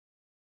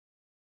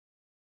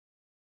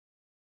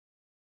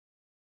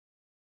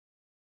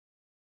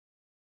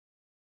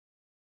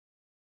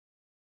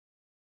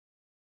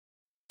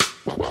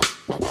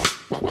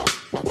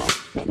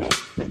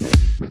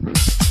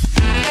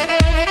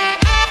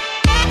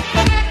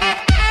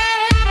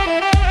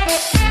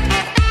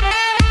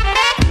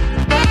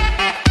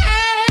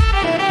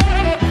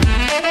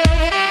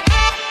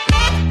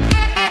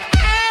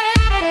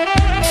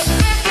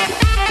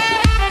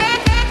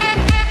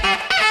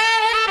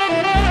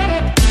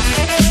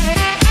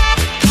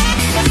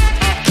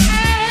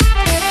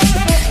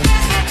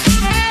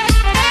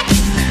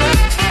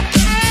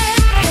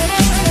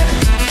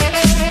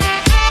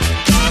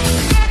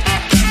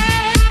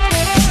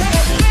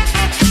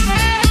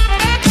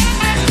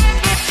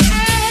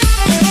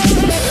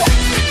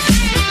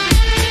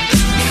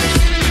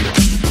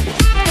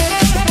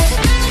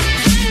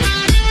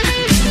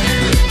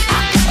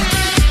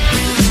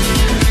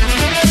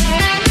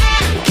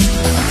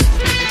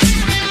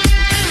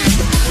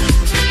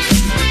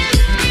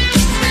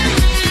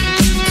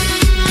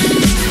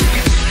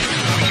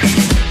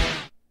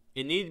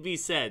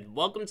said,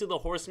 welcome to the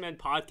Horseman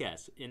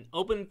podcast, an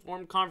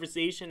open-form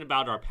conversation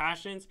about our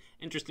passions,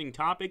 interesting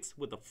topics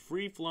with a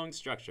free-flowing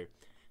structure.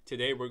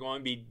 Today, we're going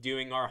to be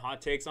doing our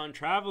hot takes on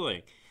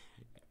traveling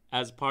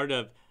as part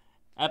of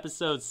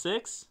episode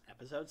 6.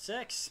 Episode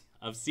 6.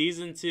 Of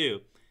season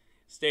 2.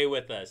 Stay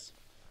with us.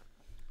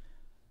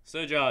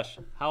 So, Josh,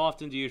 how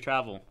often do you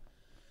travel?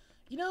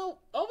 You know,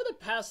 over the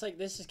past,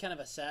 this is kind of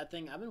a sad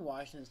thing. I've been in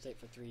Washington State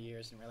for 3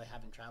 years and really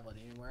haven't traveled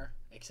anywhere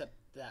except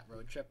that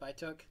road trip I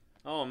took.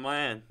 Oh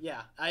man.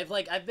 Yeah, I've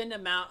been to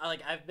Mount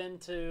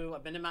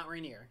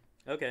Rainier.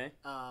 Okay.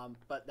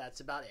 But that's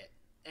about it.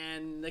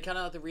 And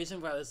the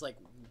reason why I was like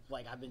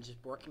I've been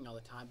just working all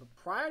the time. But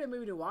prior to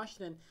moving to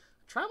Washington,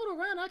 I traveled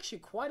around actually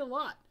quite a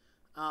lot.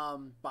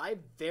 By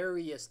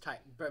various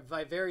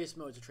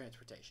modes of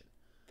transportation.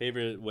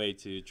 Favorite way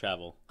to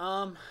travel?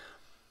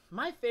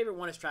 My favorite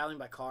one is traveling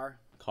by car.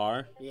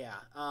 Car? Yeah.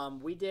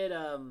 We did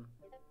a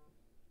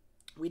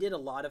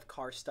lot of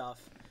car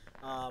stuff.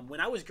 When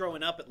I was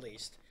growing up, at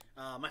least.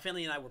 My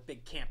family and I were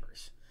big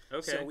campers.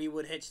 Okay. So we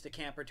would hitch the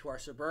camper to our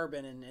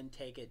Suburban and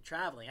take it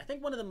traveling. I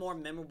think one of the more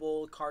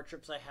memorable car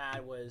trips I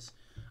had was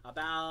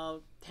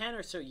about 10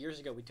 or so years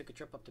ago. We took a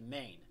trip up to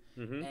Maine,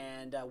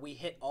 and we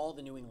hit all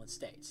the New England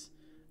states.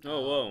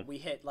 Oh, whoa. We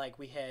hit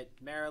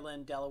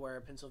Maryland, Delaware,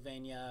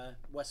 Pennsylvania,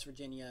 West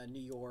Virginia,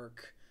 New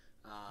York,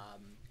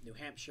 New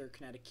Hampshire,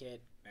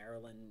 Connecticut,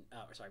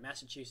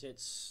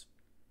 Massachusetts,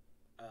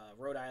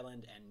 Rhode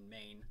Island, and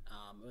Maine,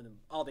 and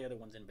all the other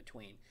ones in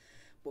between.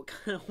 But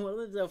one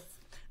of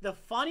the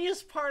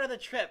funniest part of the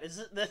trip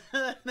is this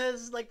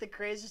is like the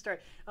craziest story.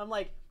 I'm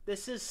like,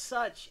 this is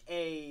such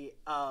a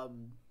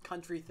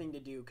country thing to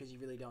do because you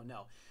really don't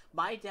know.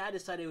 My dad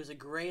decided it was a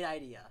great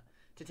idea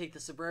to take the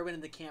Suburban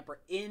and the camper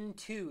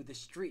into the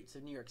streets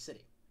of New York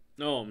City.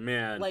 Oh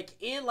man!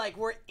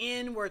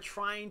 We're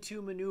trying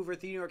to maneuver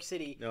through New York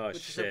City with a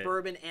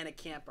Suburban and a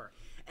camper.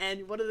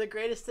 And one of the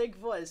greatest things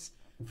was,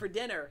 for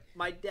dinner,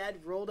 my dad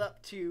rolled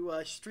up to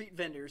street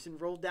vendors and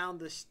rolled down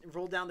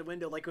the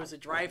window like it was a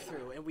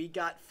drive-through, and we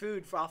got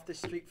food off the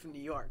street from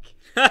New York.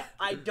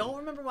 I don't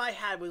remember what I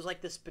had. It was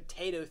like this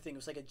potato thing. It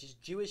was like a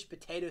just Jewish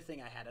potato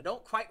thing I had. I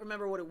don't quite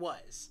remember what it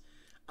was.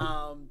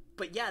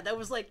 But yeah, that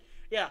was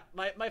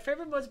my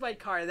favorite was by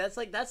car. That's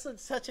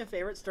such a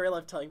favorite story I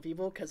love telling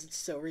people because it's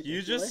so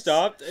ridiculous. You just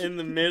stopped in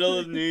the middle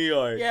of New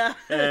York. Yeah.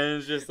 And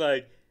it's just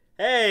like,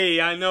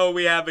 hey, I know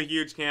we have a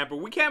huge camper.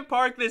 We can't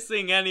park this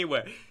thing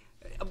anywhere.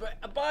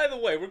 By the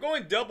way, we're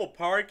going double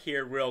park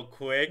here real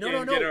quick.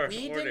 No.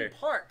 We didn't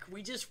park.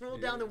 We just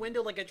rolled down the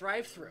window like a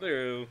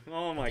drive-through.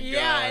 Oh my god.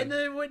 Yeah, and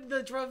then when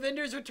the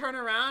vendors would turn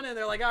around and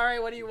they're like, "All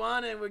right, what do you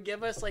want?" and would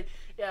give us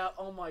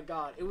oh my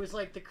god, it was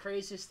like the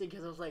craziest thing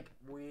because I was like,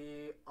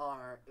 we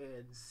are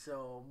in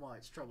so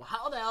much trouble.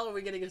 How the hell are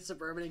we getting a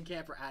Suburban and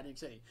camper out of New York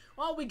City?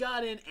 Well, we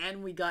got in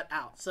and we got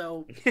out.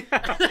 So,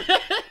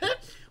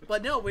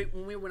 but no,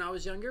 when I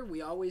was younger,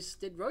 we always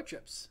did road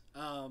trips.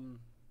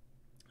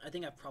 I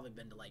think I've probably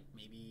been to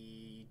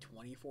maybe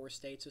 24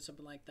 states or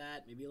something like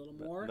that, maybe a little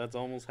more. That's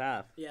almost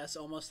half. Yes,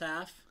 almost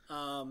half.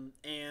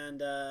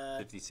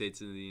 50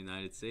 states in the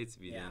United States,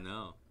 if you didn't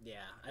know. Yeah,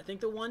 I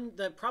think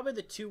probably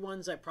the two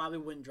ones I probably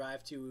wouldn't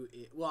drive to.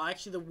 Well,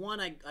 actually, the one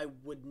I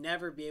would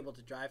never be able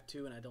to drive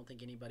to, and I don't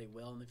think anybody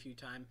will in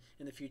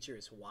the future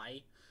is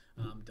Hawaii.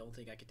 Don't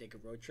think I could take a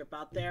road trip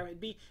out there. It'd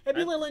be a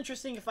little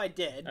interesting if I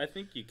did. I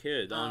think you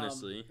could,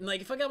 honestly.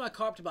 If I got my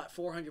car up to about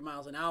 400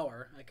 miles an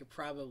hour, I could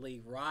probably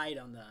ride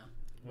on the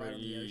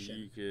ocean.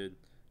 You could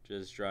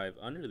just drive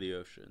under the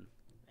ocean.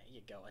 There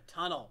you go, a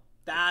tunnel.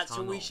 That's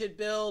what we should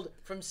build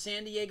from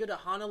San Diego to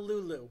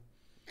Honolulu.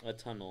 A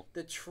tunnel.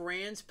 The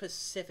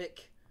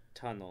Trans-Pacific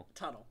Tunnel.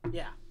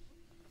 Yeah.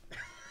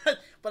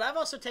 But I've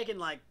also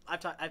taken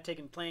I've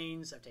taken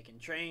planes, I've taken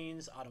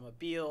trains,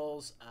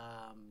 automobiles.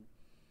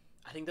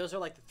 I think those are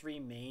the three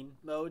main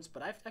modes,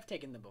 but I've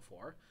taken them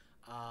before.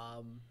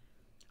 I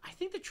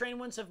think the train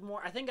ones have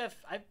more. I think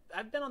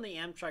I've been on the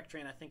Amtrak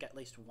train I think at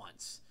least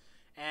once,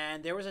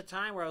 and there was a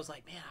time where I was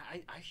like, man,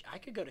 I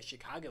could go to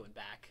Chicago and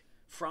back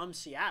from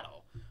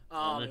Seattle.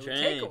 On the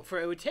train.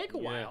 It would take a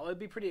while. It would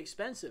be pretty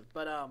expensive.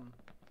 But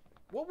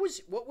what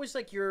was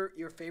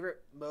your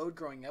favorite mode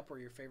growing up, or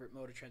your favorite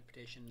mode of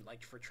transportation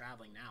for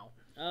traveling now?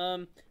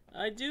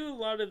 I do a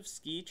lot of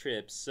ski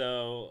trips,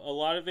 so a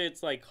lot of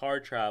it's car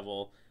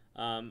travel.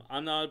 I'm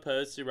not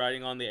opposed to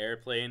riding on the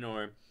airplane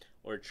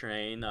or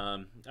train.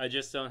 I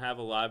just don't have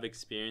a lot of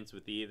experience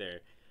with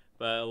either.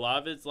 But a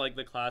lot of it's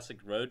the classic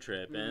road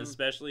trip, and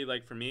especially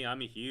for me,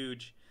 I'm a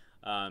huge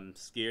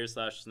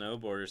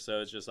skier/snowboarder,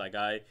 so it's just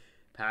I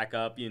pack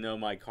up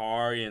my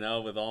car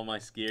with all my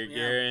skier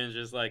gear, and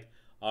it's just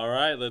all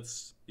right,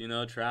 let's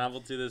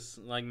travel to this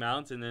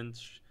mountain and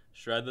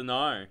shred the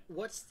gnar.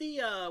 What's the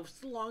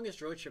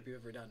longest road trip you've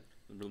ever done?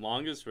 The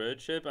longest road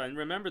trip, I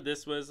remember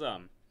this was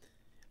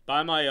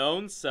by my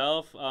own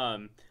self.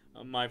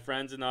 My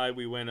friends and I,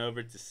 we went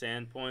over to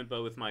Sandpoint,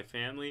 but with my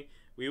family,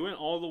 we went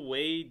all the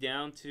way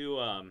down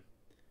to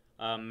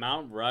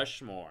Mount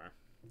Rushmore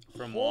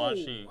from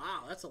Washington.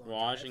 Wow, that's a long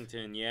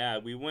Washington, drive. Yeah.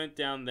 We went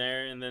down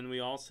there, and then we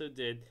also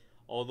did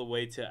all the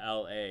way to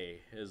LA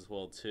as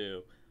well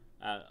too,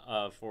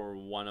 for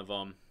one of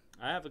them.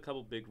 I have a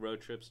couple big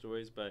road trip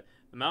stories, but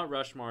the Mount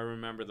Rushmore, I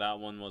remember that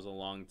one was a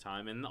long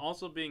time. And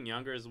also being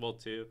younger as well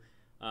too.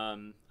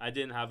 I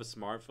didn't have a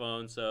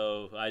smartphone,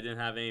 so I didn't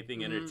have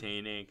anything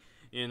entertaining.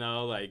 You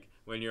know, like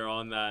when you're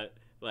on that,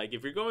 like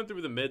if you're going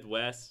through the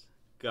Midwest,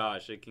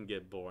 gosh, it can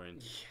get boring.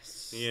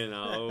 Yes. You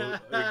know,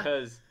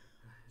 because,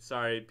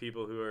 sorry,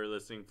 people who are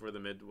listening for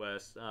the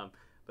Midwest,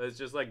 but it's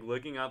just like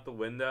looking out the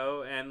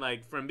window and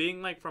like from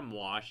being like from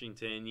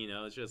Washington, you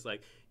know, it's just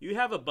like you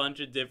have a bunch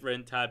of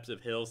different types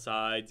of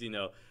hillsides, you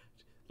know,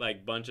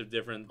 like bunch of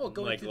different going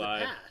like through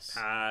the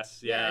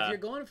pass. Yeah, if you're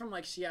going from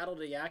like Seattle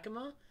to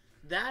Yakima,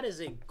 that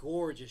is a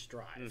gorgeous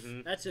drive.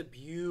 That's a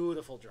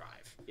beautiful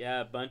drive.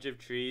 Yeah, a bunch of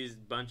trees,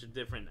 bunch of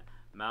different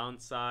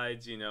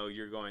mountainsides, you know,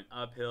 you're going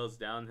up hills,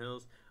 down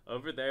hills.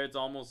 Over there, it's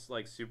almost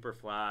like super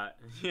flat,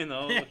 you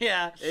know?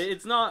 Yeah.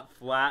 It's not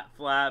flat,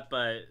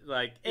 but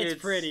like it's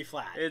pretty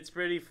flat. It's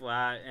pretty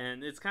flat,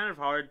 and it's kind of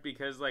hard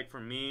because like for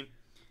me,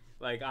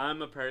 like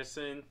I'm a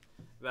person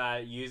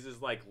that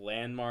uses like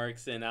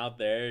landmarks, and out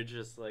there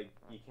just like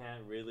you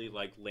can't really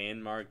like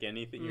landmark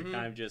anything. You're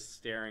kind of just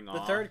staring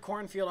off. The third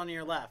cornfield on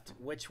your left.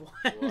 Which one?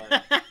 And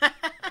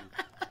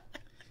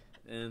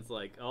it's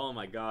like, oh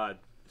my god.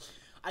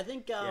 I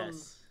think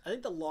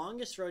the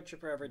longest road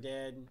trip I ever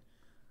did.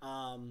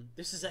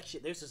 This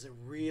is a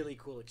really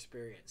cool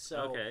experience.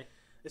 So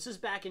this was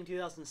back in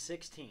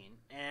 2016,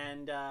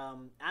 and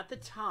at the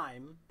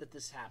time that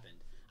this happened,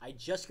 I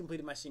just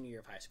completed my senior year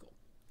of high school.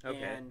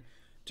 Okay. And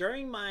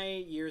during my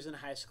years in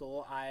high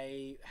school,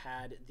 I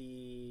had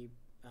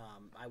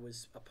I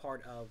was a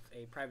part of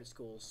a private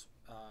school's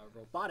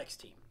robotics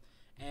team,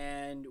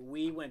 and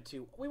we went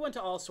to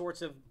all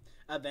sorts of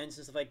events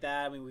and stuff like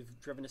that. I mean, we've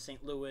driven to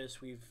St.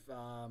 Louis. We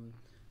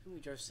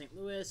drove to St.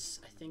 Louis.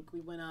 I think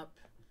we went up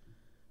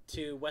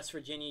to West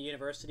Virginia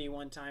University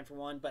one time for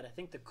one. But I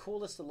think the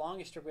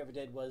longest trip we ever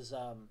did was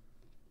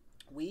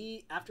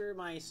after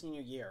my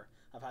senior year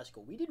of high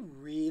school, we did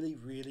really,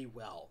 really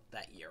well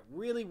that year.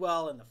 Really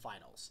well in the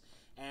finals.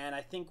 And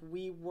I think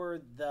we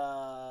were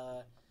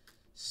the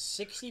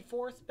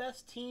 64th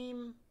best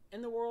team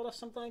in the world or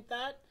something like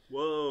that.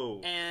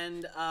 Whoa.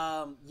 And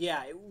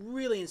it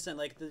really insane.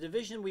 Like the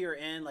division we were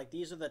in, like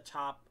these were the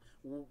top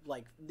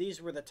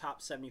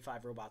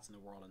 75 robots in the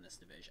world in this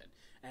division,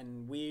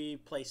 and we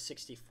placed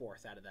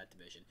 64th out of that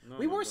division.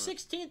 We were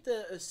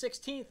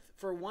 16th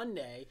for one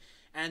day,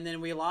 and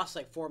then we lost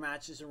like 4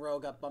 matches in a row,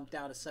 got bumped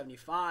down to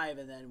 75,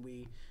 and then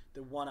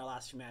the won our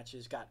last few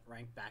matches, got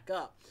ranked back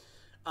up.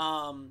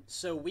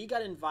 So we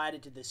got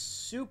invited to this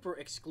super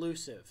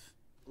exclusive,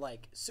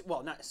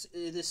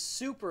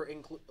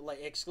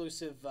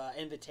 exclusive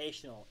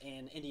invitational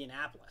in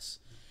Indianapolis.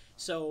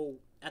 So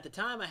at the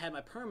time I had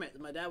my permit,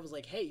 my dad was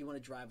like, hey, you want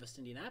to drive us to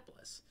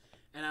Indianapolis?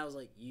 And I was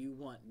like, you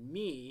want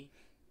me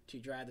to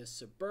drive this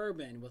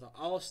Suburban with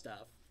all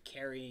stuff,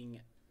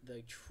 carrying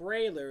the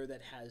trailer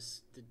that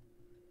has the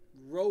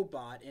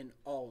robot and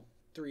all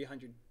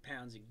 300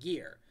 pounds of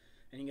gear?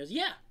 And he goes,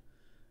 yeah.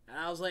 And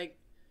I was like,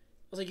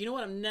 you know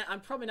what?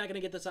 I'm probably not going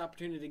to get this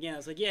opportunity again. I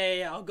was like,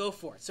 yeah, I'll go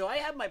for it. So I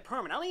have my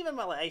permit. I don't even have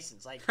my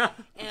license. Like,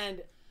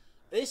 and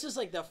this is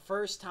like the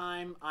first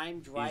time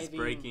I'm driving. He's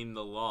breaking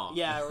the law.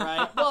 Yeah,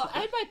 right. Well,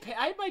 I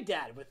had my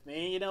dad with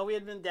me. You know, we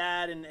had been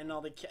dad and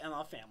all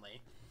all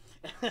family.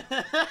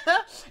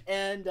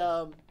 And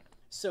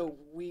so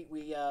we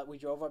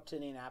drove up to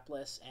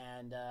Indianapolis,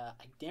 and I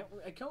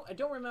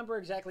don't remember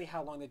exactly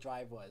how long the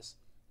drive was,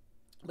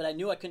 but I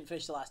knew I couldn't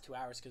finish the last 2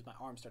 hours because my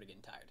arms started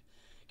getting tired.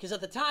 Because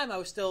at the time I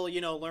was still,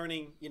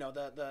 learning,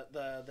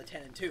 the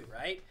 10 and 2,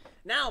 right?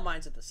 Now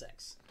mine's at the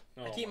 6.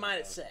 I keep mine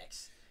at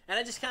 6. And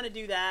I just kind of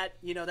do that,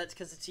 that's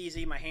because it's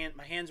easy. My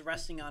hand's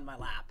resting on my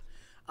lap.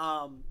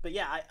 But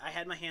yeah, I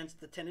had my hands at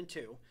the 10 and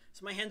 2.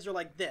 So my hands are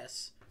like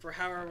this for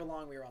however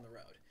long we were on the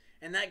road.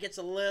 And that gets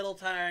a little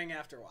tiring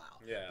after a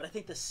while. Yeah. But I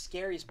think the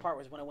scariest part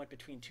was when I went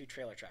between two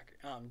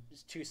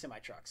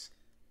semi-trucks.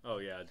 Oh,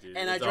 yeah, dude.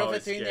 And I drove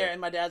it through there, and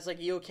my dad's like,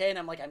 you okay? And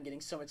I'm like, I'm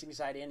getting so much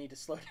anxiety, I need to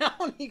slow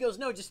down. He goes,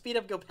 no, just speed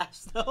up, go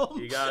past them.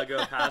 You gotta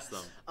go past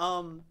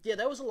them. Yeah,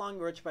 that was a long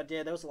road trip I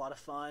did. That was a lot of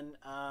fun.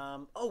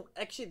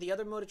 Actually, the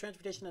other mode of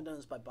transportation I've done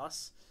is by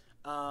bus.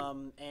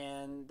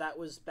 And that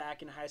was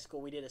back in high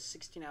school. We did a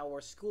 16-hour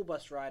school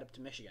bus ride up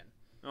to Michigan.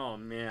 Oh,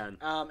 man.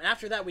 And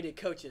after that, we did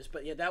coaches.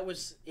 But yeah, that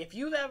was, if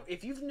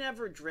you've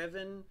never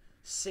driven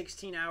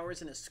 16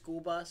 hours in a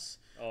school bus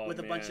with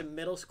a bunch of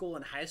middle school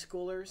and high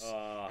schoolers,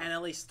 and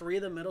at least 3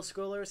 of the middle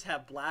schoolers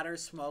have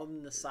bladders smaller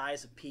than the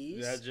size of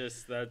peas. That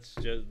just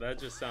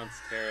sounds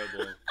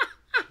terrible.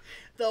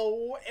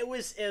 Though it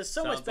was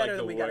so much better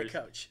than we got a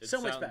coach.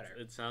 Much better.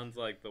 It sounds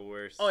like the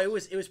worst. Oh, it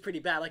was pretty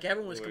bad. Like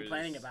everyone was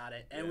complaining about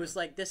it, and it was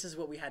like, this is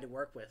what we had to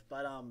work with.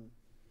 But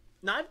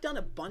now I've done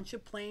a bunch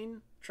of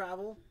plane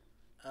travel.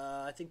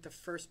 I think the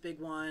first big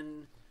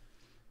one,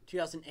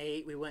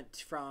 2008, we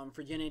went from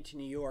Virginia to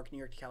New York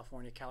to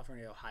California,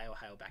 California to Ohio,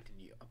 back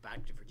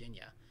to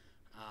Virginia.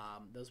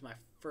 That was my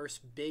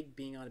first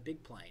being on a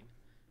big plane.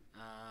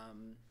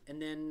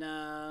 And then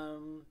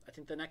I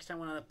think the next time I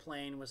went on a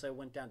plane was I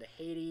went down to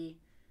Haiti,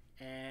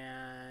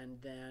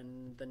 And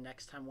then the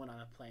next time I went on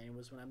a plane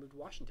was when I moved to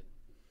Washington.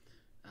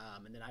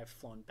 And then I've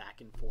flown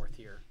back and forth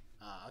here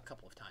a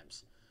couple of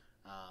times.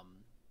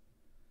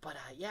 But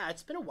yeah,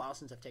 it's been a while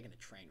since I've taken a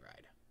train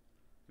ride.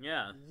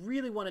 Yeah.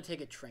 Really want to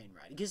take a train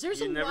ride because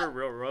there's you never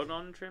rode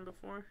on a train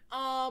before?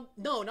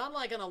 No, not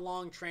like on a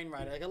long train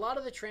ride. Like a lot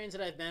of the trains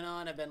that I've been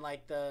on have been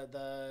like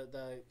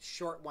the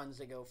short ones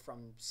that go from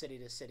city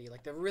to city,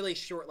 like the really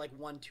short, like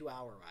 1-2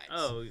 hour rides.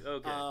 Oh,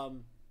 okay.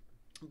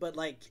 But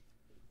like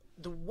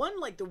the one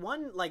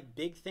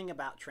big thing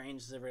about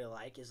trains that I really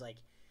like is like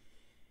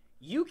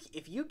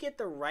if you get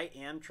the right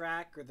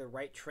Amtrak or the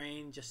right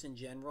train just in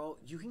general,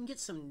 you can get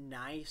some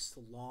nice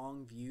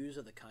long views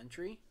of the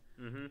country.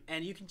 Mm-hmm.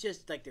 And you can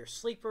just like there's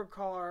sleeper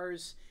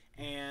cars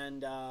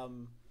and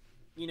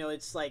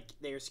it's like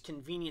there's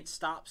convenient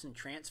stops and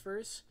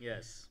transfers.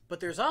 Yes. But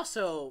there's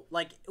also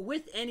like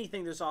with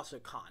anything there's also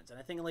cons, and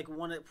I think like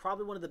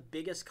probably one of the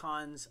biggest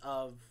cons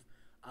of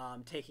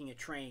taking a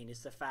train is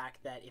the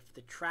fact that if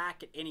the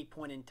track at any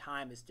point in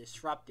time is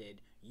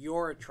disrupted,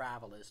 your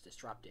travel is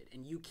disrupted,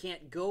 and you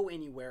can't go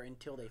anywhere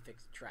until they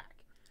fix the track.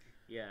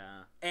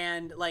 Yeah.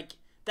 And like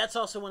that's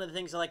also one of the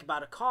things I like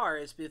about a car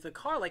is with a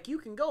car, like you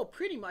can go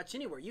pretty much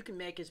anywhere. You can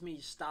make as many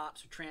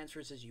stops or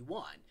transfers as you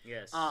want.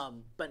 Yes.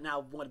 But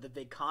now one of the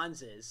big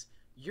cons is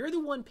you're the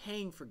one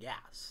paying for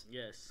gas.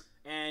 Yes.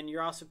 And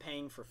you're also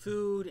paying for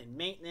food and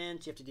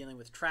maintenance. You have to dealing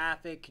with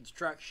traffic,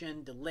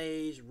 construction,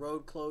 delays,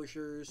 road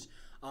closures,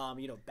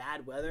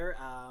 bad weather.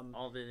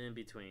 All of it in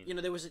between.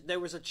 There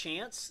was a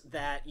chance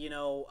that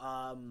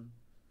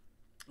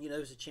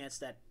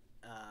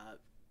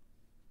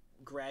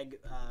Greg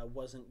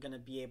wasn't going to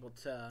be able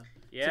to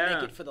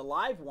make it for the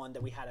live one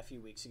that we had a few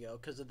weeks ago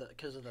because of the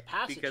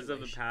past because situation. Of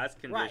the past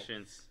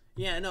conditions. Right.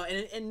 Yeah, no,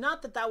 and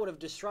not that would have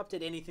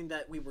disrupted anything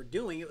that we were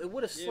doing. It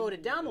would have slowed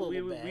it down a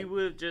little bit. We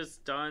would have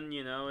just done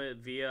it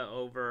via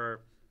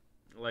over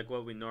like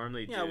what we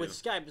normally do. Yeah, with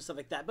Skype and stuff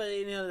like that. But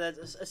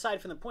that's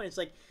aside from the point. It's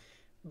like,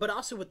 but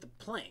also with the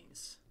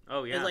planes.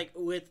 Oh yeah. It's like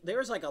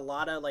there's like a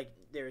lot of like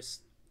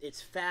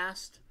it's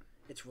fast,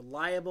 it's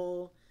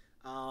reliable.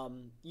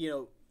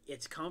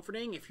 It's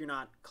comforting if you're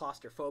not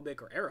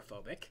claustrophobic or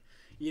aerophobic,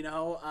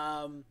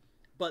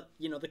 but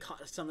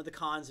some of the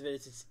cons of it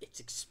is it's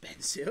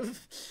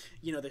expensive.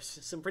 There's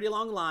some pretty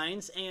long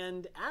lines,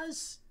 and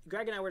as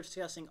Greg and I were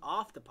discussing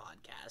off the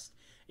podcast,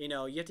 you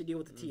have to deal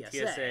with the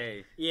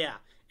TSA. Yeah,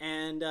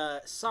 and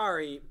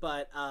sorry,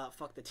 but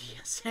fuck the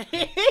TSA.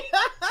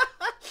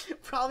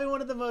 Probably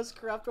one of the most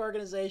corrupt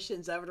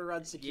organizations ever to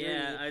run security.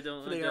 Yeah, I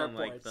don't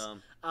like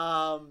them.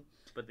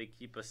 But they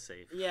keep us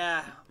safe.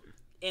 Yeah.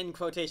 In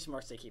quotation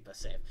marks, they keep us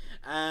safe.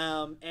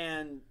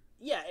 And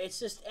yeah, it's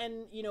just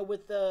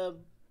with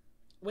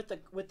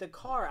the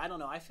car, I don't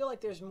know. I feel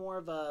like there's more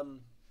of an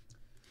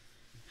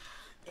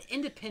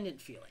independent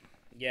feeling.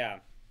 Yeah,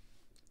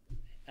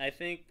 I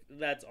think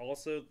that's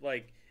also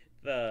like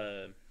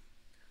the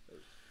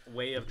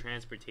way of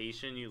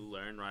transportation you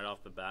learn right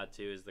off the bat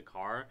too is the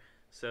car.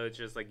 So it's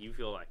just like you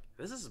feel like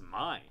this is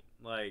mine.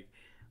 Like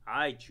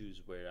I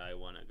choose where I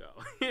want to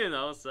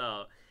go.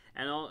 So.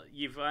 And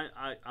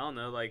I don't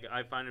know, like,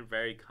 I find it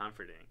very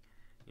comforting,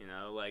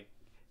 like,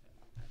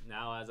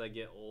 now as I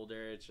get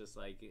older, it's just,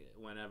 like,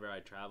 whenever I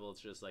travel,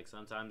 it's just, like,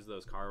 sometimes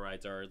those car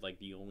rides are, like,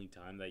 the only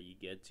time that you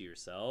get to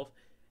yourself,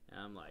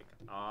 and I'm like,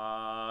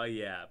 oh,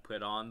 yeah,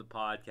 put on the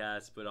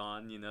podcast, put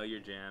on,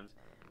 your jams,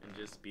 and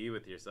just be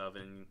with yourself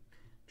and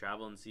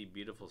travel and see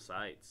beautiful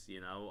sights,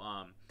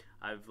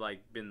 I've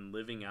like been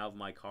living out of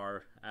my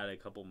car at a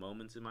couple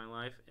moments in my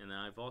life, and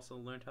I've also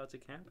learned how to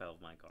camp out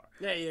of my car.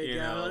 There you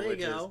go. There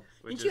you go.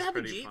 Didn't you have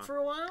a Jeep for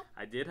a while?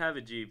 I did have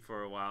a Jeep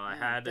for a while. I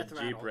had a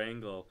Jeep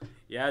Wrangler.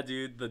 Yeah,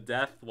 dude, the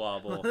death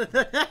wobble.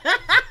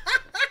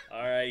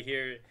 All right,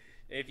 here.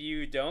 If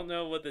you don't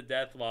know what the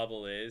death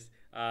wobble is,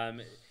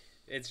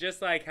 it's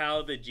just like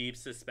how the Jeep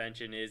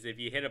suspension is. If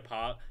you hit a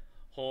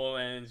pothole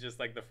and it's just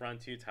like the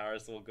front two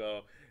tires will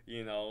go,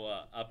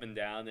 up and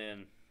down,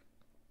 and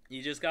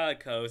you just gotta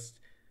coast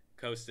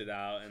it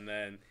out, and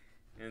then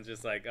it's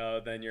just like, oh,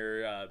 then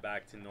you're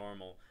back to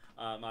normal.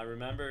 I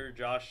remember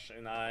Josh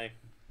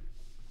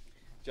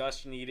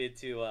needed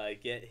to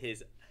get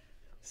his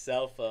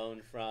cell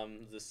phone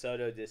from the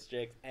Soto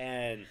district,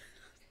 and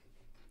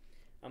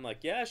I'm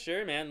like, yeah,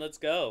 sure, man, let's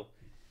go.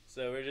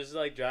 So we're just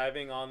like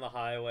driving on the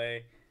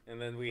highway,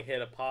 and then we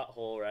hit a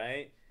pothole,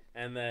 right?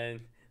 And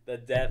then the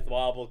death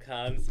wobble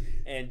comes,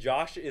 and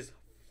Josh is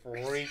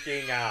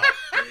freaking out.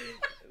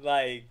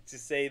 Like, to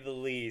say the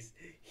least.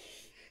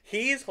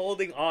 He's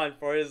holding on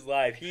for his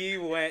life. He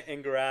went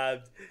and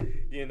grabbed,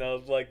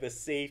 like the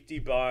safety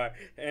bar,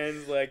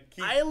 and like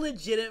I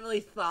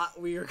legitimately thought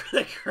we were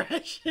gonna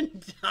crash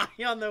and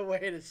die on the way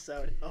to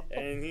Soto.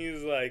 And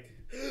he's like,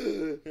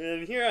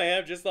 and here I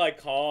am, just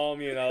like calm,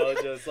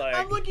 just like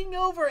I'm looking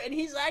over, and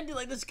he's acting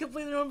like this is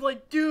completely normal.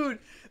 Like, dude,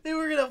 they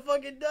were gonna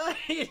fucking die,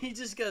 and he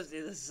just goes,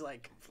 dude, this is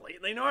like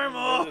completely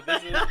normal.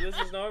 This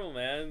is normal,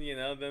 man.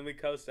 Then we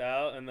coast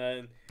out, and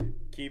then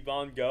keep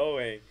on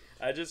going.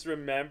 I just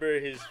remember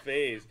his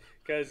face,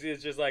 Because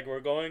it's just like we're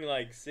going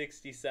like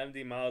 60,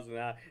 70 miles an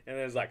hour, and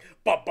it's like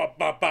pop, pop,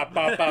 pop, pop,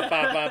 pop, pop,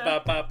 pop, pop,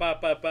 pop, pop,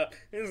 pop, pop, pop.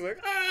 And it's like,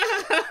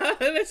 ah,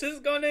 this is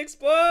going to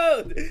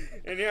explode.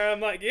 And here I'm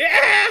like,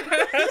 yeah.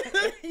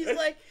 He's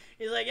like,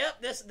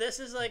 yep, this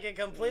is like a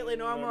completely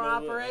normal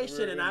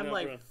operation, and I'm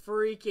like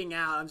freaking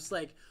out. I'm just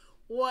like,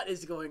 what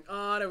is going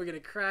on? Are we gonna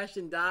crash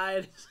and die?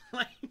 And it's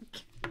like,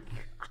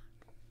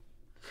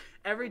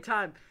 every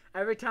time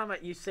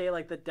you say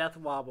like the death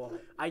wobble,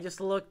 I just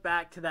look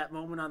back to that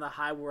moment on the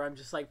highway where I'm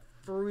just like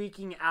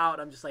freaking out.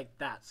 I'm just like,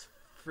 that's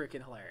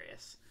freaking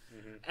hilarious.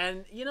 Mm-hmm.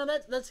 And you know,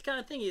 that's the kind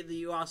of thing that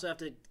you also have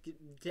to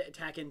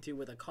tack into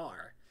with a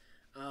car.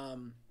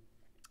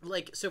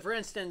 Like, so for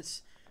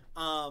instance,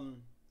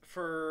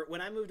 for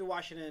when I moved to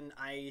Washington,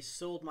 I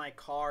sold my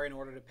car in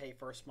order to pay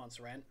first month's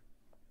rent.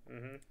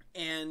 Mm-hmm.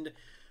 And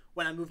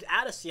when I moved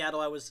out of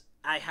Seattle,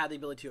 I had the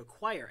ability to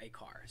acquire a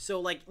car.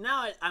 So like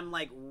now I'm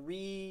like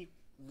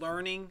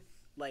relearning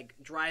like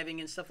driving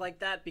and stuff like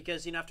that,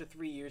 because you know, after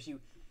 3 years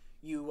you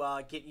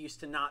get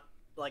used to not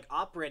like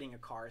operating a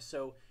car.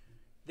 So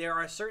there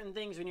are certain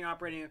things when you're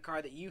operating a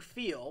car that you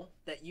feel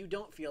that you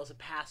don't feel as a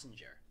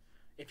passenger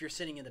if you're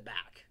sitting in the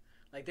back.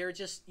 Like they're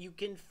just, you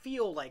can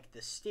feel like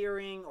the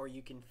steering, or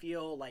you can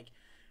feel like,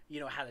 you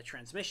know, how the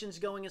transmission's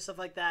going and stuff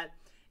like that.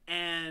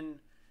 And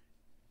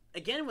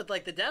again, with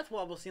like the death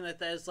wobble scene like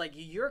that, it's like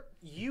you're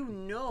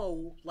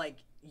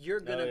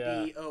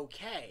gonna be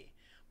okay.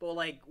 But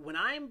like when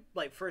I'm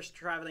like first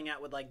traveling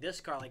out with like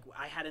this car, like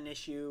I had an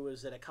issue,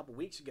 was it a couple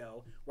weeks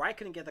ago, where I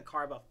couldn't get the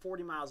car about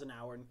 40 miles an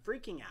hour and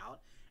freaking out.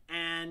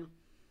 And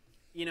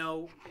you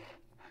know,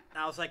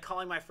 I was like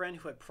calling my friend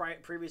who had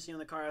previously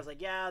owned the car. I was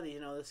like, yeah, you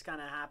know, this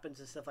kind of happens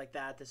and stuff like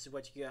that. This is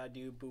what you gotta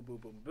do. Boom, boom,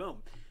 boom, boom.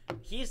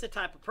 He's the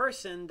type of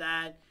person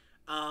that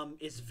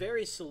is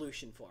very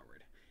solution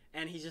forward.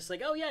 And he's just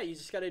like, oh yeah, you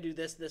just got to do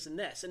this, this, and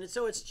this. And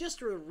so it's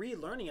just a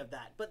relearning of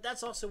that. But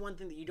that's also one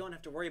thing that you don't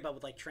have to worry about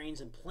with like trains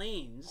and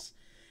planes,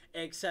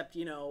 except,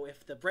 you know,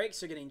 if the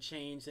brakes are getting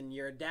changed and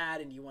you're a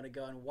dad and you want to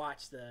go and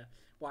watch the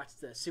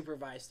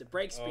supervise the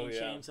brakes being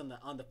changed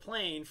on the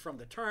plane from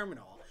the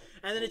terminal.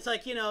 And then it's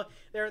like, you know,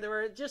 there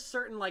were just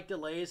certain like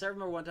delays. I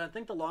remember one time, I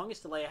think the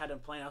longest delay I had in a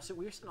plane,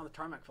 we were sitting on the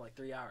tarmac for like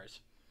 3 hours.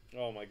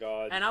 Oh my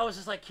god. And I was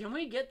just like, can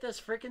we get this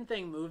freaking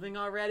thing moving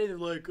already? They're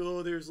like,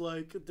 oh, there's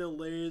like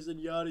delays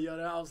and yada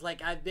yada. I was like,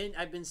 I've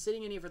been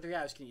sitting in here for 3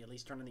 hours. Can you at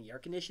least turn on the air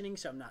conditioning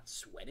so I'm not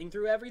sweating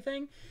through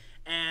everything?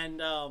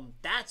 And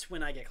that's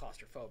when I get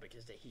claustrophobic,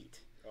 is the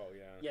heat. Oh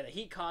yeah. Yeah, the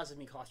heat causes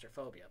me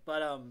claustrophobia.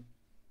 But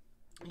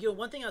you know,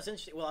 one thing I was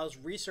interested, while I was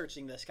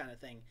researching this kind of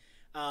thing,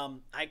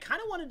 I kind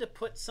of wanted to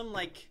put some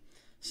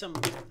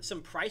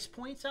price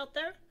points out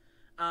there,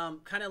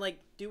 kind of like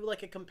do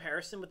like a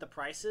comparison with the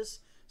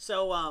prices.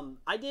 So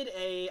I did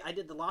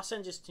the Los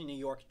Angeles to New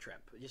York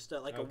trip, just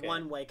like a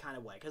one-way kind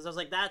of way, because I was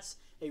like, that's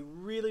a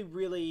really,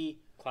 really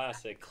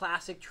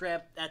classic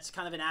trip. That's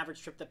kind of an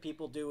average trip that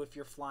people do if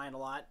you're flying a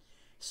lot.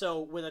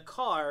 So with a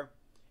car,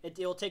 it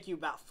will take you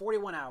about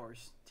 41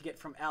 hours to get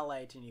from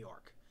LA to New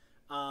York,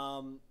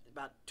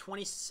 about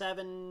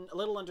a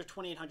little under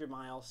 2,800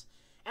 miles,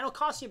 and it'll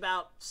cost you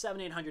about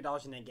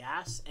 $700-800 in the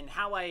gas. And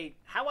how I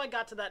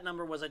got to that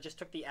number was I just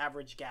took the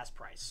average gas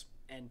price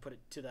and put it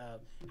to the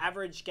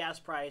average gas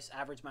price,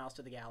 average miles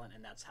to the gallon,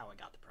 and that's how I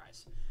got the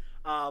price.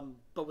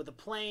 But with a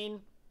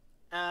plane,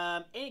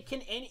 it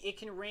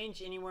can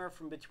range anywhere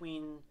from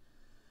between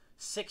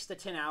 6 to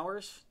 10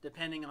 hours,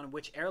 depending on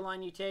which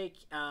airline you take,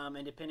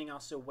 and depending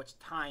also which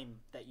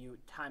time that you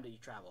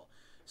travel.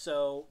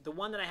 So the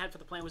one that I had for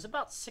the plane was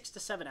about 6 to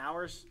 7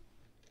 hours,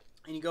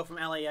 and you go from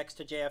LAX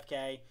to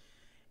JFK.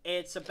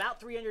 It's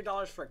about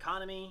 $300 for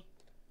economy.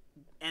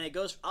 And it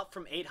goes up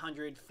from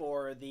 $800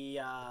 for the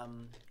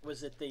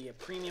the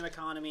premium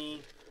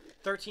economy,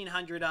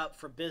 $1,300 up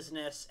for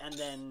business, and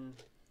then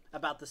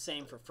about the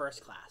same for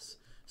first class.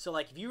 So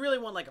like if you really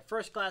want like a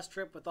first class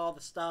trip with all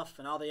the stuff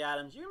and all the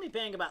items, you're gonna be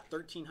paying about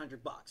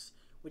 $1,300,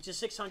 which is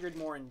 $600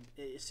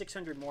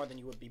 more than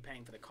you would be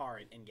paying for the car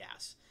in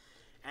gas.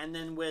 And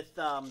then with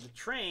the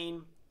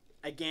train,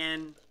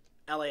 again,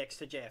 LAX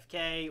to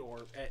JFK, or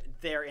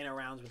there in and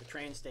around with the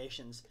train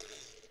stations.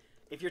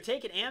 If you're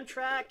taking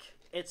Amtrak,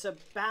 it's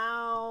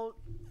about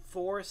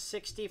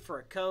 $460 for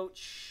a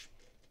coach,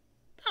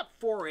 about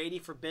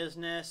 $480 for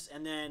business,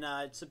 and then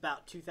it's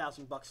about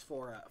 $2,000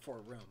 for a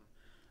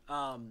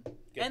room.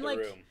 Get the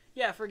room.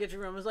 Yeah, for get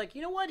your room. It's like,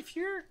 you know what? If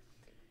you're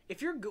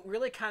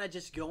really kind of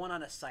just going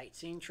on a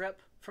sightseeing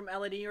trip from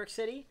LA to New York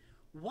City,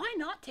 why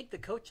not take the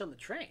coach on the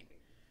train?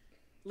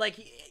 Like,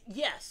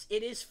 yes,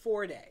 it is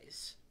 4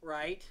 days,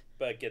 right?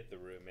 But get the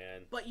room,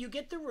 man. But you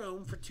get the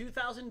room for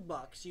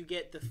 $2,000. You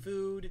get the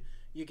food.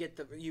 You get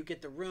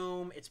the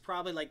room. It's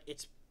probably like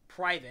it's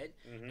private,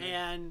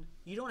 and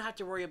you don't have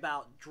to worry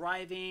about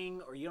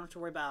driving, or you don't have to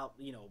worry about,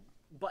 you know,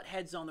 butt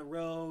heads on the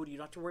road. You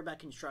don't have to worry about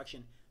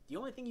construction. The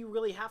only thing you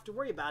really have to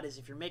worry about is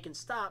if you're making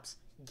stops,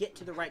 get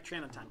to the right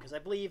train on time. Because I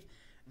believe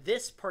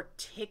this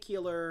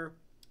particular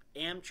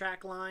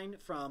Amtrak line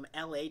from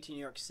LA to New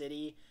York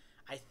City,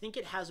 I think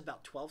it has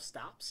about 12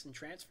 stops and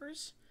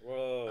transfers.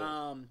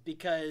 Whoa.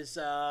 Because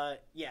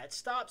it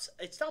stops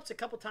a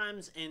couple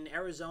times in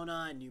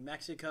Arizona and New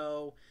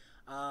Mexico.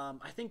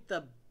 I think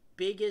the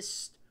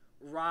biggest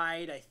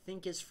ride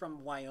is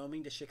from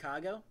Wyoming to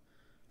Chicago,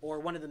 or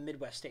one of the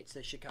Midwest states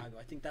to Chicago.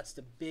 I think that's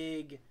the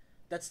big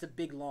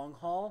long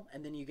haul,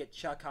 and then you get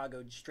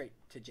Chicago straight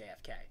to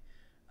JFK.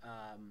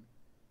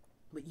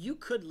 But you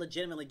could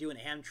legitimately do an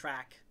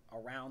Amtrak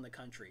around the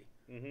country.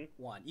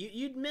 One,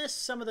 you'd miss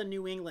some of the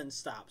New England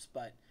stops,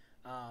 but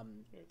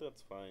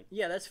that's fine.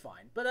 Yeah, that's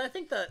fine. But I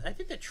think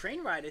the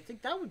train ride,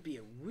 that would be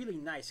a really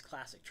nice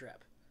classic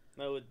trip.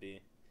 That would be.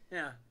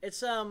 Yeah,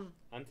 it's I'm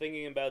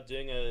thinking about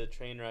doing a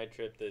train ride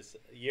trip this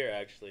year,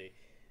 actually.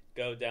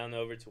 Go down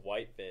over to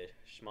Whitefish,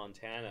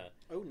 Montana.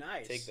 Oh,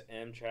 nice. Take the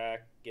Amtrak,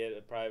 get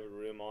a private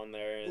room on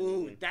there.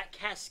 Ooh, that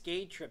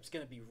Cascade trip's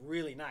going to be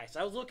really nice.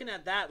 I was looking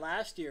at that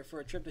last year for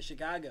a trip to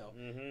Chicago.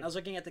 I was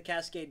looking at the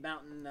Cascade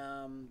Mountain,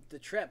 the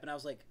trip, and I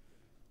was like,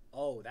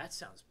 oh, that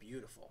sounds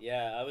beautiful.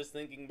 Yeah, I was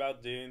thinking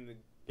about to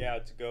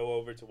go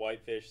over to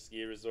Whitefish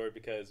Ski Resort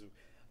because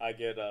I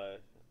get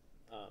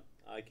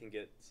I can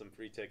get some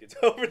free tickets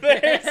over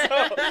there. So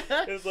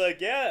it was like,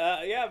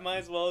 might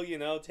as well,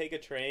 take a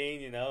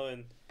train,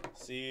 and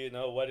see,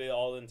 what it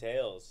all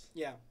entails.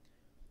 Yeah.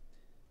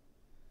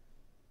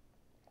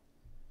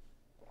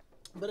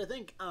 But I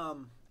think,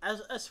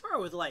 as far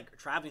with like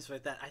traveling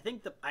stuff like that,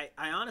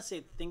 I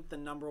honestly think the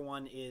number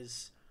one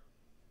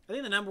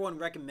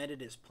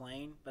recommended is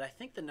plane, but I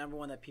think the number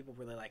one that people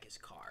really like is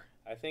car.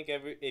 I think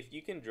if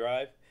you can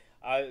drive,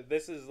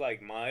 this is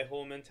like my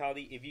whole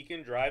mentality. If you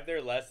can drive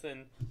there less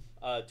than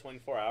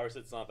 24 hours,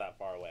 it's not that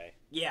far away.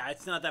 Yeah,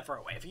 it's not that far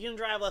away. If you can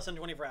drive less than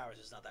 24 hours,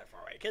 it's not that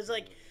far away. Because,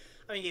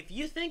 if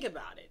you think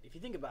about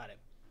it,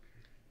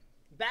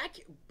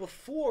 back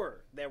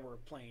before there were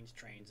planes,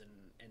 trains, and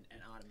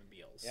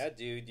automobiles. Yeah,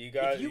 dude,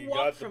 if you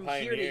walk from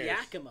here to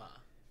Yakima.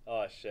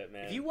 Oh shit,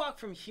 man! If you walk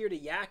from here to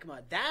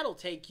Yakima, that'll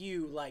take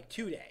you like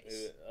 2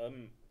 days.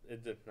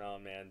 No,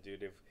 man,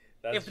 dude.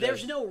 If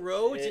there's no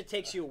roads, it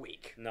takes you a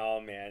week.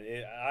 No, man.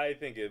 I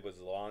think it was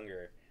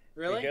longer.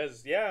 Really?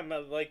 Because,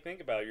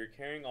 think about it. You're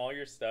carrying all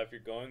your stuff.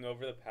 You're going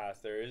over the pass.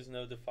 There is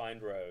no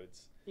defined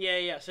roads.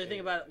 Yeah. So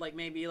think about it,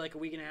 maybe a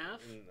week and a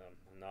half?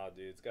 No,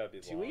 dude. It's got to be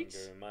 2 longer. weeks?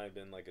 It might have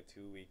been like a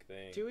 2-week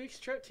thing. 2 weeks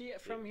trip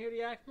from here to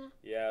Yakima?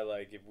 Yeah,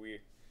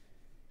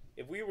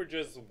 if we were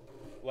just,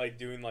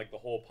 doing, the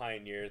whole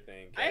Pioneer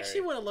thing. I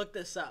actually want to look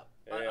this up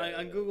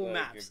on Google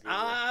Maps. Google.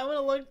 I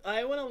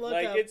want to look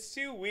up. It's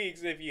 2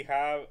 weeks if you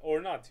have,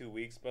 or not 2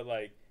 weeks, but,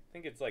 I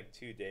think it's,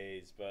 2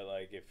 days, but,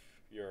 if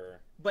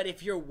you're... But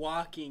if you're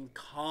walking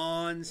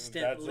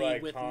constantly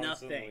with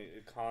nothing.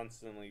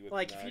 Constantly with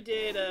nothing. If you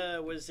did,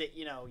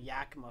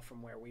 Yakima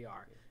from where we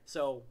are.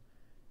 So,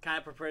 kind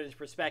of for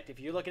perspective,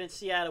 you're looking at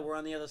Seattle, we're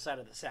on the other side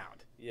of the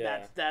sound.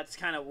 Yeah. That's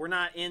kind of, we're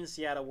not in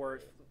Seattle,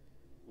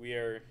 we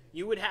are...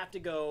 You would have to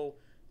go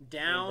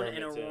down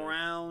and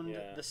around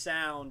the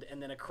sound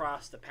and then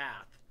across the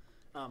path.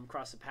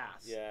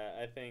 Yeah,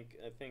 I think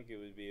it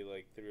would be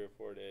 3 or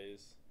 4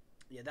 days.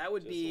 Yeah, that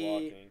would be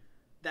walking.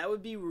 That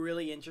would be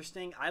really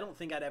interesting. I don't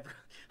think I'd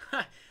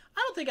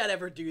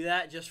ever do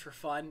that just for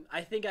fun. I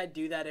think I'd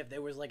do that if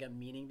there was a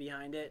meaning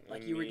behind it,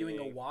 you were doing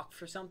a walk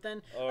for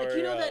something. Or,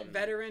 that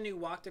veteran who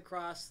walked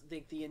across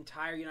the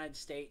entire United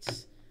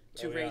States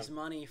to raise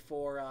money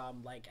for I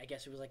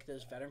guess it was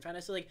those veteran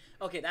foundations.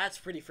 Okay, that's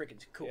pretty freaking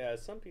cool. Yeah,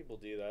 some people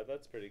do that.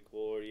 That's pretty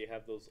cool. Or you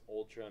have those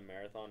ultra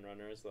marathon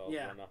runners that'll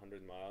run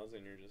 100 miles,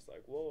 and you're just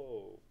like,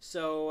 whoa.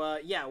 So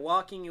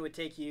walking,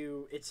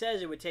 it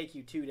says it would take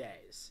you 2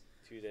 days.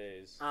 2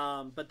 days.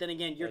 But then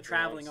again, you're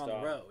traveling on the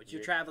roads.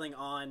 You're traveling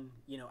on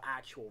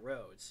actual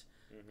roads.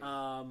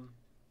 Mm-hmm.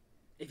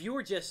 If you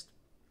were just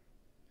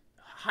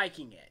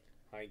hiking it,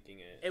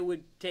 it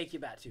would take you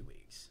about 2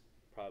 weeks.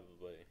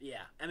 Probably.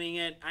 Yeah,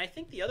 and I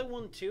think the other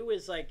one too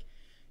is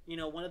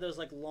one of those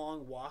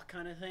long walk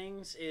kind of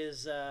things.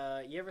 Is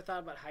you ever thought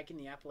about hiking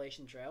the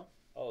Appalachian Trail?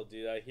 Oh,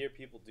 dude, I hear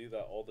people do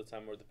that all the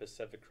time, or the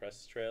Pacific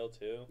Crest Trail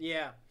too.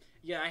 Yeah.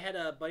 I had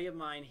a buddy of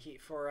mine.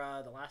 For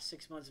the last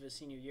 6 months of his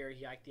senior year,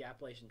 he hiked the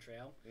Appalachian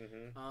Trail.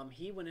 Mm-hmm.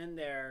 He went in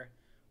there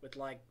with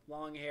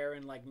long hair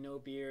and no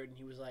beard, and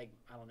he was I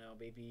don't know,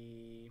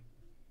 maybe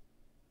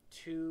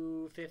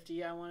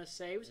 250. I want to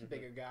say he was a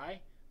bigger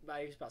guy.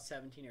 He was about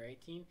 17 or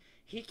 18.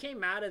 He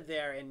came out of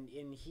there and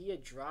he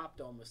had dropped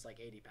almost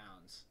 80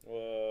 pounds.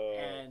 Whoa.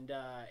 And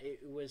it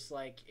was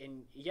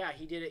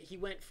he did it. He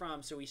went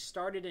from, so he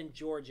started in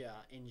Georgia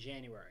in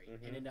January,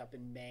 ended up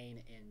in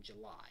Maine in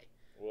July.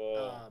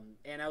 Whoa.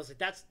 And I was like,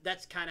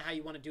 that's kind of how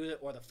you want to do it,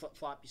 or the flip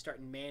flop. You start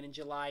in Maine in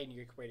July and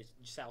you way to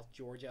South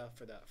Georgia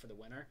for the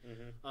winter.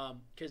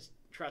 Because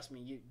trust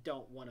me, you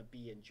don't want to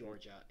be in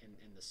Georgia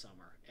in the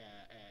summer.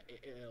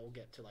 It'll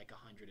get to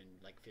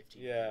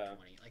 115,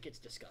 120. It's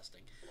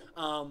disgusting.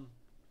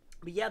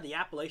 But yeah, the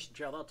Appalachian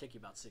Trail, that'll take you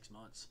about 6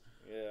 months.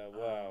 Yeah.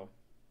 Wow.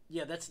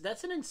 Yeah,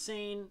 that's an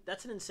insane.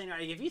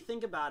 If you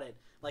think about it,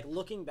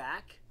 looking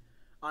back,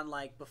 on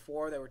like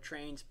before there were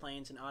trains,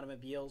 planes, and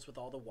automobiles with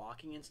all the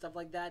walking and stuff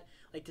like that.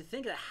 Like to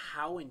think of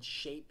how in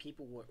shape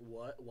people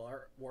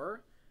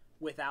were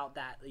without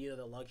that,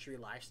 the luxury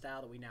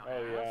lifestyle that we now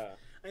have. Yeah.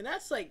 And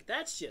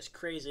that's just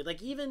crazy.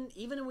 Like even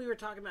when we were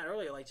talking about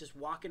earlier, like just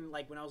walking,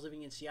 like when I was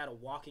living in Seattle,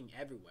 walking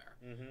everywhere.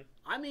 Mm-hmm.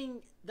 I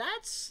mean,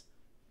 that's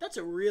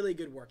a really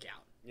good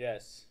workout.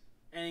 Yes.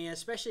 And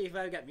especially if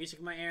I've got music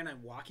in my ear and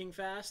I'm walking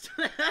fast,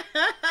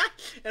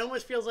 it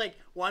almost feels like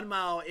 1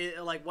 mile.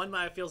 Like 1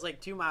 mile feels like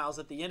 2 miles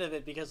at the end of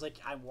it because like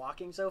I'm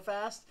walking so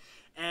fast.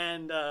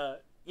 And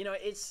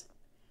it's,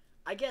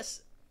 I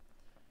guess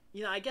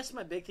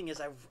my big thing is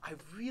I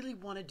really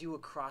want to do a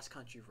cross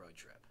country road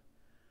trip.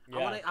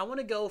 Yeah. I want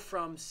to go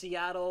from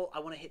Seattle. I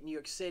want to hit New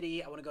York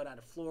City. I want to go down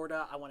to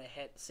Florida. I want to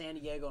hit San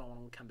Diego, and I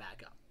want to come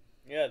back up.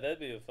 Yeah, that'd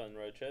be a fun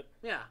road trip.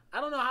 Yeah, I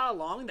don't know how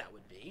long that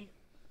would be.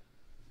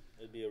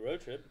 It'd be a road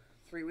trip.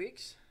 3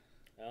 weeks?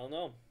 I don't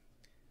know.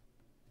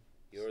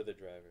 You're the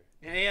driver.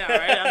 Yeah,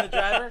 right. I'm the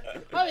driver.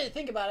 Probably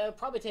think about it. It would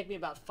probably take me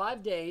about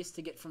 5 days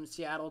to get from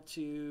Seattle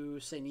to,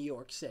 say, New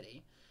York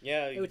City.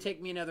 Yeah. It would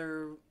take me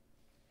another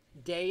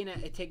day, and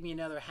it'd take me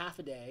another half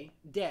a day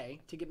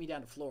to get me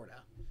down to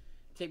Florida.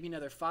 It'd take me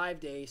another 5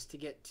 days to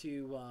get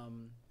to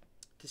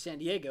San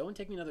Diego, and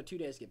take me another 2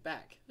 days to get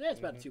back. Yeah, it's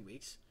about 2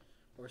 weeks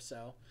or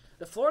so.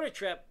 The Florida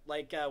trip,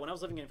 like when I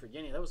was living in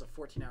Virginia, that was a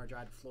 14-hour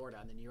drive to Florida,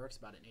 and then New York's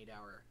about an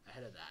 8-hour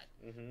ahead of that.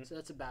 Mm-hmm. So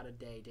that's about a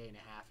day and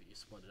a half if you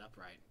split it up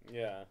right.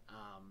 Yeah.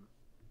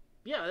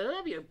 Yeah,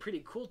 that'd be a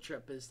pretty cool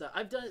trip.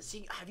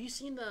 Have you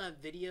seen the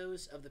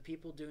videos of the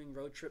people doing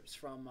road trips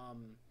from?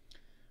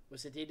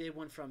 They did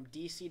one from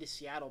DC to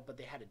Seattle, but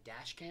they had a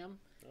dash cam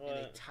and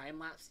they time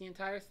lapsed the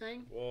entire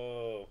thing.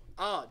 Whoa.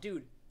 Oh,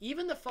 dude!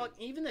 Even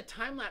the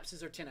time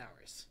lapses are 10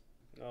 hours.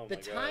 Oh my The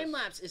time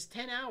lapse is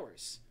 10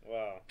 hours.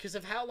 Wow. Because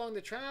of how long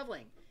they're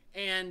traveling.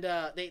 And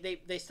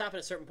they stop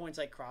at certain points,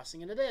 like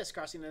crossing into this,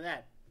 crossing into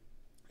that.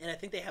 And I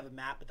think they have a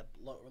map at the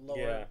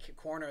lower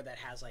corner that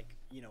has, like,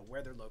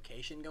 where their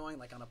location going,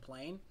 like on a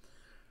plane.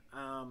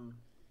 But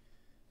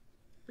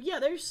yeah,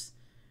 there's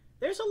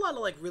a lot of,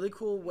 like, really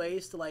cool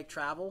ways to, like,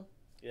 travel.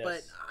 Yes.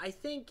 But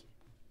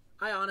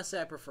I honestly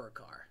prefer a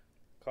car.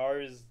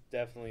 Car is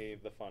definitely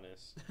the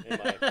funnest, in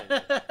my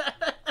opinion.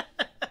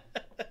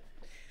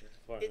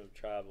 Of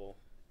travel.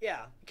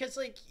 Yeah, because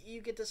like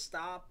you get to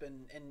stop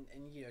and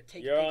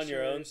take. You're pictures. On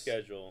your own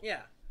schedule.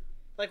 Yeah,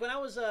 like when I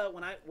was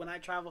when I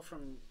traveled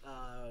from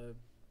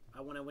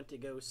when I went to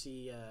go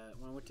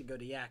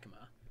to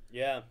Yakima.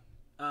 Yeah.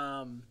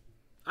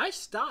 I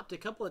stopped a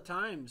couple of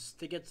times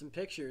to get some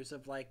pictures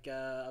of like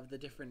of the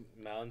different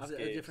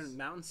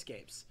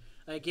mountainscapes.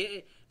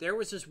 Like there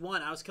was this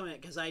one I was coming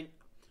because I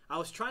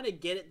was trying to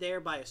get it there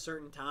by a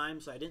certain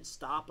time, so I didn't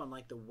stop on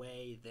like the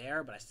way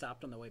there, but I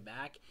stopped on the way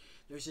back.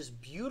 There's this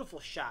beautiful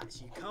shot.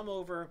 So you come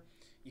over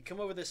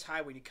this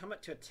highway, you come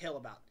up to a hill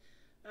about,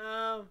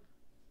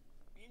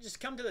 you just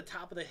come to the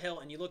top of the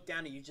hill and you look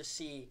down and you just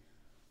see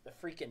the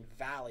freaking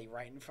valley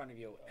right in front of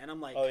you. And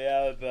I'm like, oh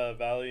yeah, the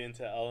valley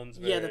into Ellensburg.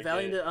 Yeah, the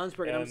valley into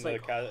Ellensburg. And I was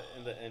like,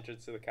 in the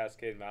entrance to the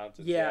Cascade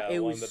Mountains. Yeah,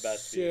 it was one of the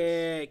best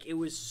sick. views. It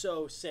was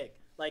so sick.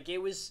 Like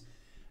it was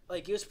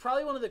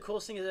probably one of the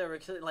coolest things I've ever.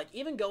 Like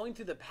even going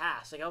through the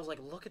pass, like I was like,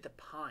 look at the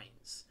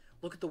pines,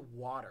 look at the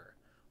water,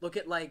 look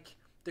at like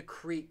the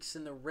creeks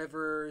and the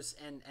rivers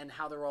and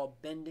how they're all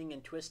bending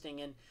and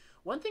twisting. And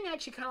one thing I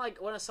actually kind of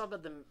like when I saw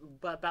about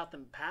the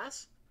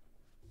pass,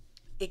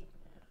 it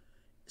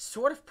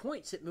sort of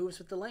points. It moves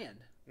with the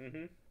land.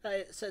 Mm-hmm.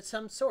 So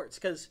some sorts,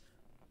 because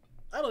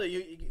I don't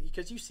know,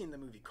 because you've seen the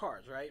movie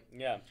Cars, right?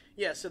 Yeah.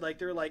 Yeah. So like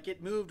they're like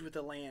it moved with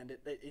the land.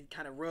 It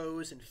kind of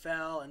rose and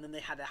fell, and then they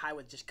had the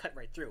highway just cut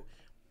right through.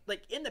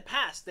 Like in the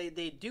past, they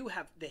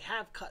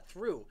have cut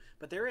through,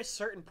 but there is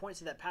certain points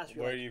in that pass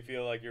where you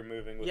feel like you're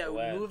moving with the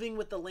land. Yeah, moving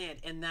with the land,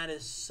 and that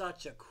is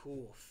such a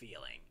cool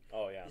feeling.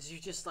 Oh yeah. You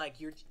just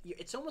like you're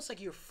it's almost like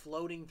you're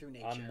floating through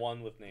nature. I'm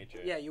one with nature.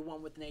 Yeah, you're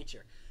one with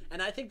nature,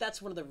 and I think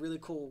that's one of the really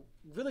cool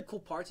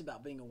parts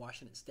about being in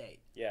Washington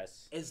State.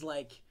 Yes. Is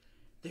like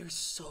there's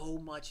so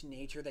much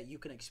nature that you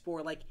can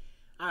explore. Like,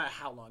 I don't know,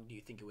 how long do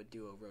you think it would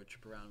do a road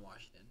trip around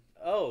Washington?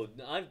 Oh,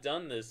 I've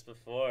done this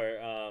before.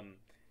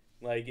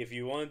 Like if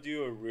you want to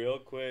do a real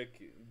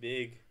quick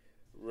big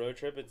road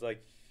trip, it's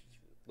like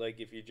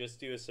if you just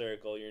do a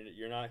circle,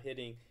 you're not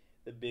hitting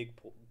the big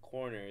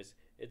corners.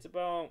 It's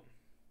about,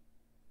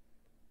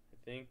 I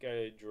think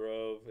I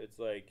drove. It's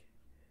like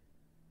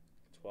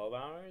 12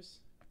 hours.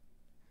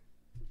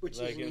 Which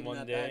like isn't in even one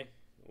that day,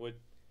 bad.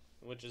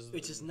 which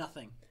is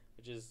nothing.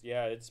 Which is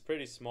it's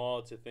pretty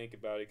small to think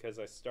about it because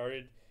I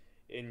started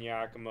in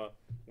Yakima,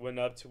 went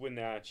up to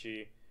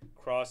Wenatchee,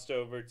 crossed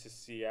over to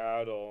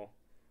Seattle,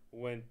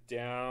 went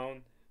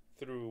down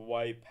through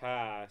White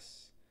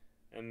Pass,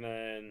 and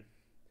then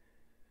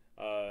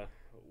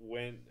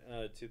went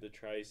to the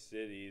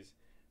Tri-Cities,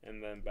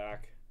 and then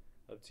back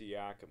up to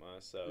Yakima.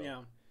 So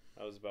yeah,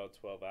 that was about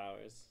 12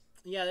 hours.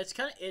 Yeah, it's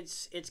kind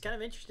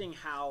of interesting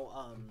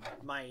how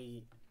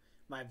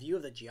my view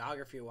of the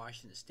geography of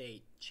Washington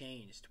State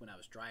changed when I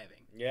was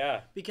driving.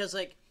 Yeah, because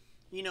like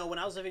you know, when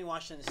I was living in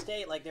Washington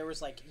State, like, there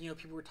was, like, you know,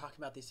 people were talking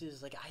about these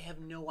cities. Like, I have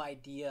no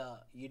idea,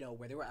 you know,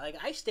 where they were. Like,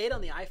 I stayed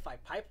on the I-5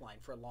 pipeline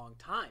for a long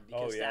time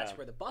because that's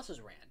where the buses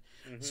ran.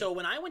 Mm-hmm. So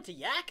when I went to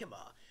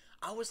Yakima,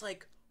 I was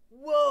like,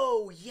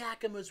 whoa,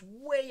 Yakima's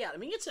way out. I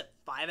mean, it's a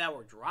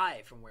 5-hour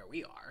drive from where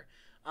we are.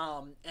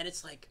 And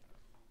it's like,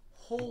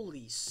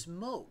 holy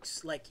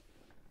smokes. Like,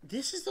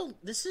 this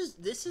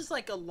is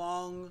like a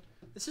long,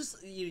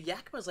 you know,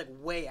 Yakima's like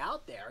way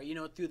out there, you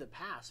know, through the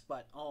pass.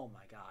 But, oh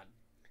my God.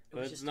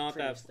 But it's not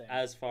that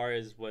as far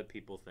as what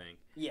people think.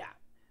 Yeah.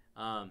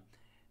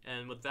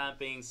 And with that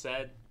being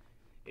said,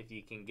 if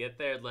you can get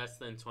there less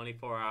than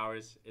 24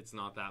 hours, it's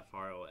not that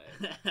far away.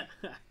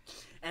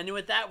 And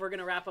with that, we're going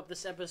to wrap up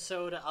this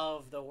episode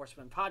of the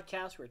Horseman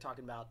podcast. We're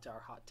talking about our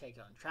hot take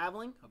on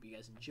traveling. Hope you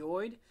guys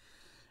enjoyed.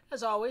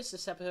 As always,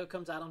 this episode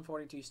comes out on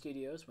 42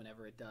 Studios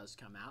whenever it does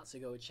come out, so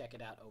go check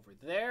it out over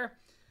there.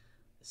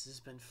 This has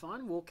been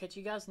fun. We'll catch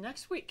you guys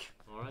next week.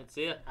 All right,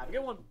 see ya. Have a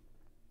good one.